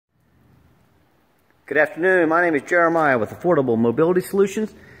Good afternoon, my name is Jeremiah with Affordable Mobility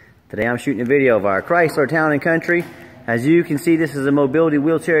Solutions. Today I'm shooting a video of our Chrysler Town & Country. As you can see, this is a mobility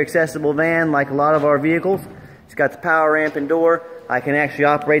wheelchair accessible van like a lot of our vehicles. It's got the power ramp and door. I can actually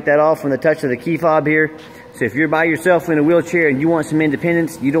operate that off from the touch of the key fob here. So if you're by yourself in a wheelchair and you want some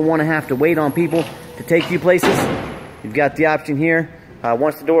independence, you don't want to have to wait on people to take you places, you've got the option here.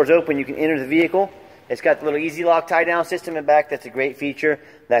 Once the door is open, you can enter the vehicle. It's got the little easy lock tie down system in back. That's a great feature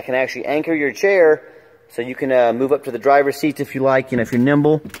that can actually anchor your chair so you can move up to the driver's seat if you like. You know, if you're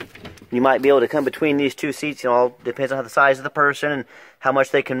nimble, you might be able to come between these two seats. You know, all depends on the size of the person and how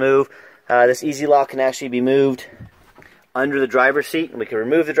much they can move. This easy lock can actually be moved under the driver's seat, and we can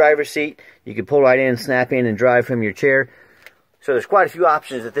remove the driver's seat. You can pull right in, snap in, and drive from your chair. So there's quite a few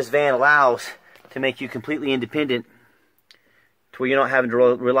options that this van allows to make you completely independent, to where you're not having to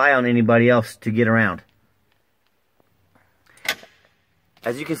rely on anybody else to get around.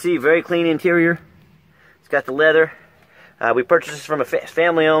 As you can see, very clean interior. It's got the leather. We purchased this from a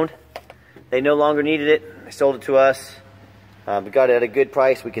family owned. They no longer needed it. They sold it to us. We got it at a good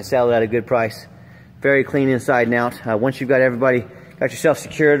price. We can sell it at a good price. Very clean inside and out. Once you've got yourself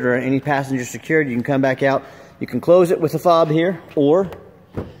secured or any passenger secured, you can come back out. You can close it with a fob here, or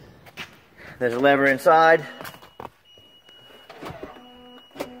there's a lever inside.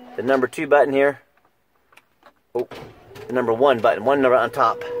 The number 2 button here. Oh, the number 1 button. One number on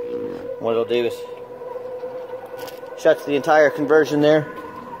top. What it'll do is shuts the entire conversion there.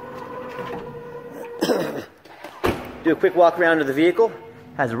 Do a quick walk around to the vehicle.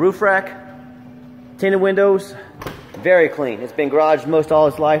 Has a roof rack, tinted windows, very clean. It's been garaged most all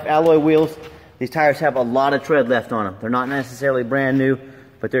its life. Alloy wheels. These tires have a lot of tread left on them. They're not necessarily brand new,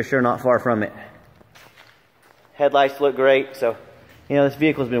 but they're sure not far from it. Headlights look great. So, you know, this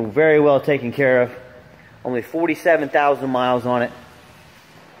vehicle has been very well taken care of. Only 47,000 miles on it.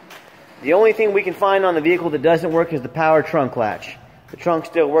 The only thing we can find on the vehicle that doesn't work is the power trunk latch. The trunk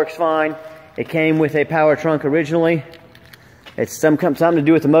still works fine. It came with a power trunk originally. It's something to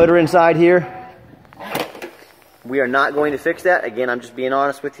do with the motor inside here. We are not going to fix that. Again, I'm just being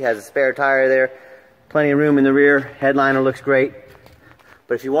honest with you. It has a spare tire there. Plenty of room in the rear. Headliner looks great.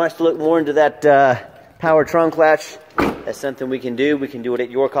 But if you want us to look more into that power trunk latch, that's something we can do. We can do it at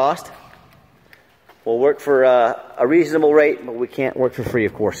your cost. We'll work for a reasonable rate, but we can't work for free,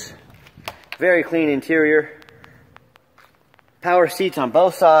 of course. Very clean interior. Power seats on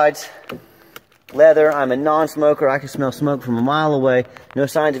both sides. Leather. I'm a non-smoker. I can smell smoke from a mile away. No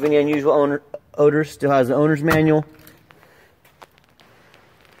signs of any unusual odors. Still has the owner's manual.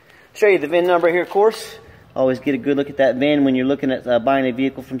 Show you the VIN number here, of course. Always get a good look at that VIN when you're looking at buying a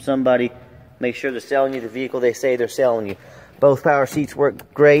vehicle from somebody. Make sure they're selling you the vehicle they say they're selling you. Both power seats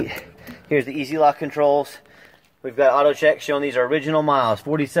work great. Here's the easy lock controls. We've got auto check showing these are original miles,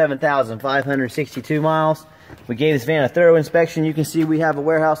 47,562 miles. We gave this van a thorough inspection. You can see we have a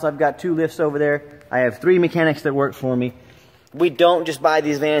warehouse. I've got 2 lifts over there. I have 3 mechanics that work for me. We don't just buy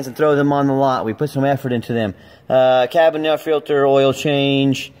these vans and throw them on the lot. We put some effort into them. Cabin air filter, oil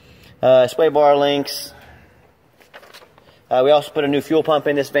change, sway bar links. We also put a new fuel pump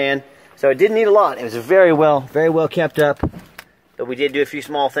in this van. So it didn't need a lot. It was very well kept up. But we did do a few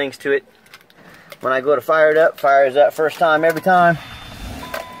small things to it. When I go to fire it up, fires up first time every time.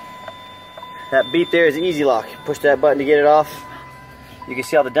 That beep there is the easy lock. Push that button to get it off. You can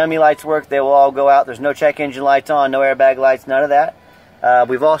see how the dummy lights work. They will all go out. There's no check engine lights on, no airbag lights, none of that.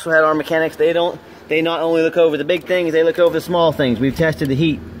 We've also had our mechanics, they not only look over the big things, they look over the small things. We've tested the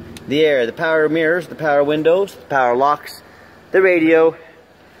heat, the air, the power mirrors, the power windows, the power locks, the radio,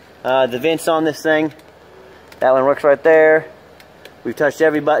 the vents on this thing. That one works right there. We've touched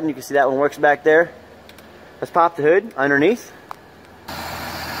every button. You can see that one works back there. Let's pop the hood underneath.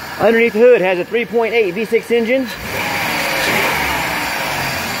 Underneath the hood has a 3.8 V6 engine.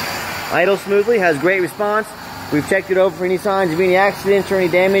 Idles smoothly, has great response. We've checked it over for any signs of any accidents or any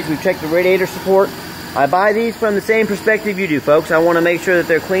damage. We've checked the radiator support. I buy these from the same perspective you do, folks. I want to make sure that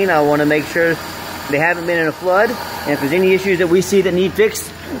they're clean. I want to make sure they haven't been in a flood. And if there's any issues that we see that need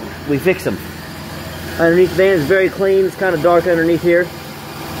fixed, we fix them. Underneath the van is very clean. It's kind of dark underneath here,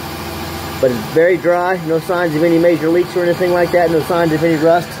 but it's very dry. No signs of any major leaks or anything like that. No signs of any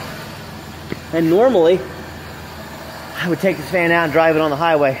rust. And normally, I would take this van out and drive it on the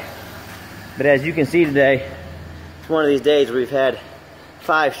highway. But as you can see today, it's one of these days where we've had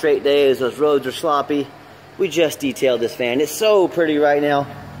 5 straight days. Those roads are sloppy. We just detailed this van. It's so pretty right now.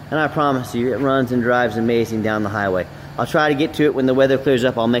 And I promise you, it runs and drives amazing down the highway. I'll try to get to it when the weather clears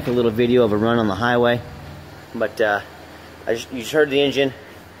up. I'll make a little video of a run on the highway. But you just heard the engine.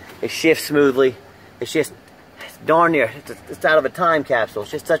 It shifts smoothly. It's darn near, it's out of a time capsule.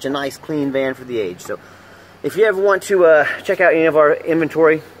 It's just such a nice, clean van for the age. So if you ever want to check out any of our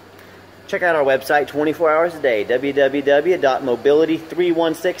inventory, check out our website 24 hours a day,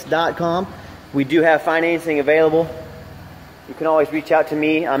 www.mobility316.com. We do have financing available. You can always reach out to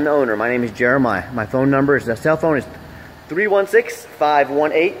me. I'm the owner. My name is Jeremiah. My phone number is, the cell phone is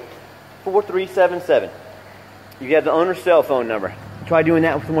 316-518-4377. You have the owner's cell phone number. Try doing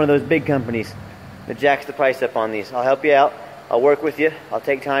that with one of those big companies that jacks the price up on these. I'll help you out. I'll work with you. I'll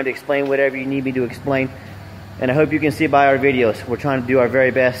take time to explain whatever you need me to explain. And I hope you can see by our videos, we're trying to do our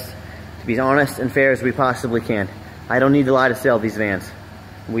very best to be as honest and fair as we possibly can. I don't need to lie to sell these vans.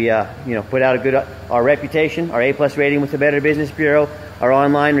 We put out our reputation, our A+ rating with the Better Business Bureau, our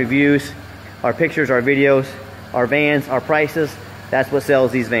online reviews, our pictures, our videos, our vans, our prices. That's what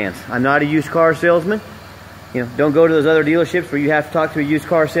sells these vans. I'm not a used car salesman. Don't go to those other dealerships where you have to talk to a used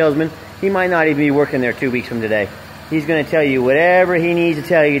car salesman. He might not even be working there 2 weeks from today. He's going to tell you whatever he needs to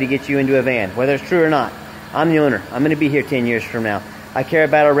tell you to get you into a van, whether it's true or not. I'm the owner. I'm going to be here 10 years from now. I care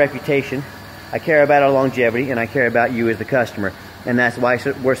about our reputation. I care about our longevity, and I care about you as the customer. And that's why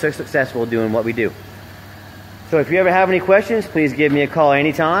we're so successful doing what we do. So if you ever have any questions, please give me a call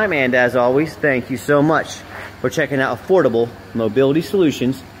anytime. And as always, thank you so much for checking out affordable mobility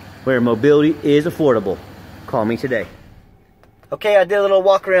solutions, where mobility is affordable. Call me today. Okay, I did a little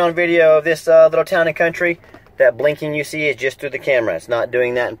walk around video of this little town and country. That blinking you see is just through the camera. It's not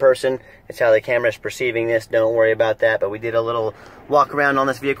doing that in person. It's how the camera is perceiving this. Don't worry about that. But we did a little walk around on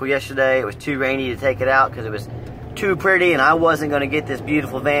this vehicle yesterday. It was too rainy to take it out because it was too pretty, and I wasn't going to get this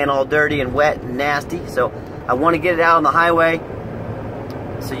beautiful van all dirty and wet and nasty. So I want to get it out on the highway,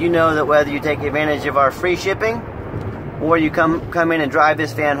 so you know that whether you take advantage of our free shipping or you come in and drive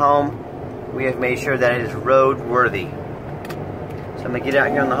this van home, we have made sure that it is road worthy. So I'm going to get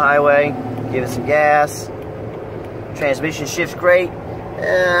out here on the highway, give it some gas. Transmission shifts great.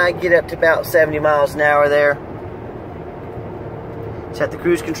 I get up to about 70 miles an hour there. Set the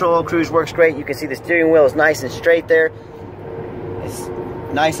cruise control. Cruise works great. You can see the steering wheel is nice and straight there. It's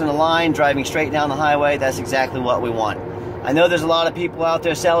nice in the line, driving straight down the highway. That's exactly what we want. I know there's a lot of people out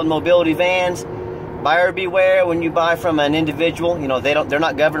there selling mobility vans. Buyer beware when you buy from an individual. They're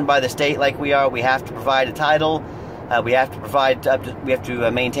not governed by the state like we are. We have to provide a title. We have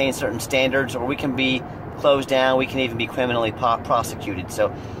to maintain certain standards, or we can be closed down. We can even be criminally prosecuted.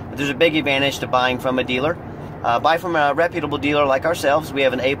 So there's a big advantage to buying from a dealer. Buy from a reputable dealer like ourselves. We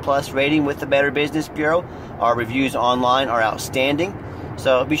have an A+ rating with the Better Business Bureau. Our reviews online are outstanding.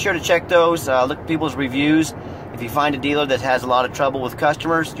 So be sure to check those. Look at people's reviews. If you find a dealer that has a lot of trouble with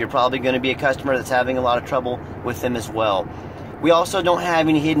customers, you're probably going to be a customer that's having a lot of trouble with them as well. We also don't have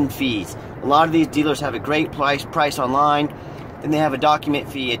any hidden fees. A lot of these dealers have a great price online. Then they have a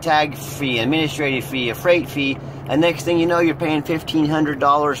document fee, a tag fee, an administrative fee, a freight fee, and next thing you know, you're paying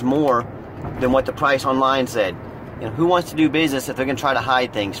 $1,500 more than what the price online said. Who wants to do business if they're going to try to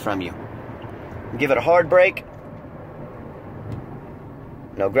hide things from you? Give it a hard brake.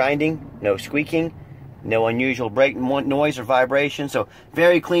 No grinding, no squeaking, no unusual brake noise or vibration. So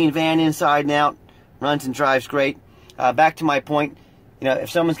very clean van inside and out. Runs and drives great. Back to my point.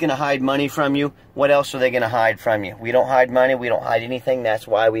 If someone's going to hide money from you, what else are they going to hide from you? We don't hide money. We don't hide anything. That's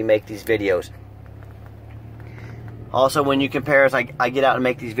why we make these videos. Also, when you compare us, I get out and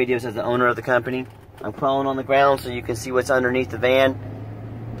make these videos as the owner of the company. I'm crawling on the ground so you can see what's underneath the van.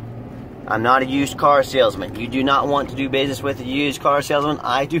 I'm not a used car salesman. You do not want to do business with a used car salesman.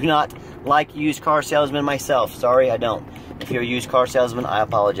 I do not like used car salesmen myself. Sorry, I don't. If you're a used car salesman, I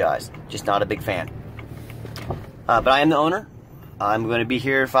apologize. Just not a big fan. But I am the owner. I'm going to be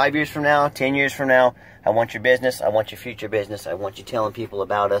here 5 years from now, 10 years from now. I want your business. I want your future business. I want you telling people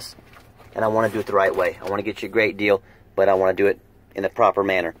about us. And I want to do it the right way. I want to get you a great deal, but I want to do it in the proper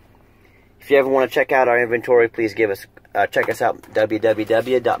manner. If you ever want to check out our inventory, please check us out,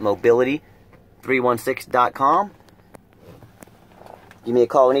 www.mobility316.com. Give me a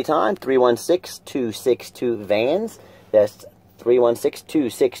call anytime, 316-262-VANS. That's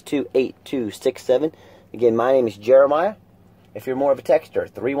 316-262-8267. Again, my name is Jeremiah. If you're more of a texter,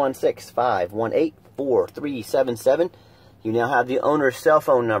 316-518-4377. You now have the owner's cell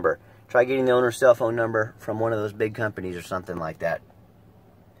phone number. Try getting the owner's cell phone number from one of those big companies or something like that.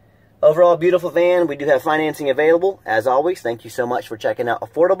 Overall, beautiful van. We do have financing available. As always, thank you so much for checking out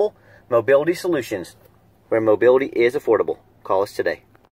Affordable Mobility Solutions, where mobility is affordable. Call us today.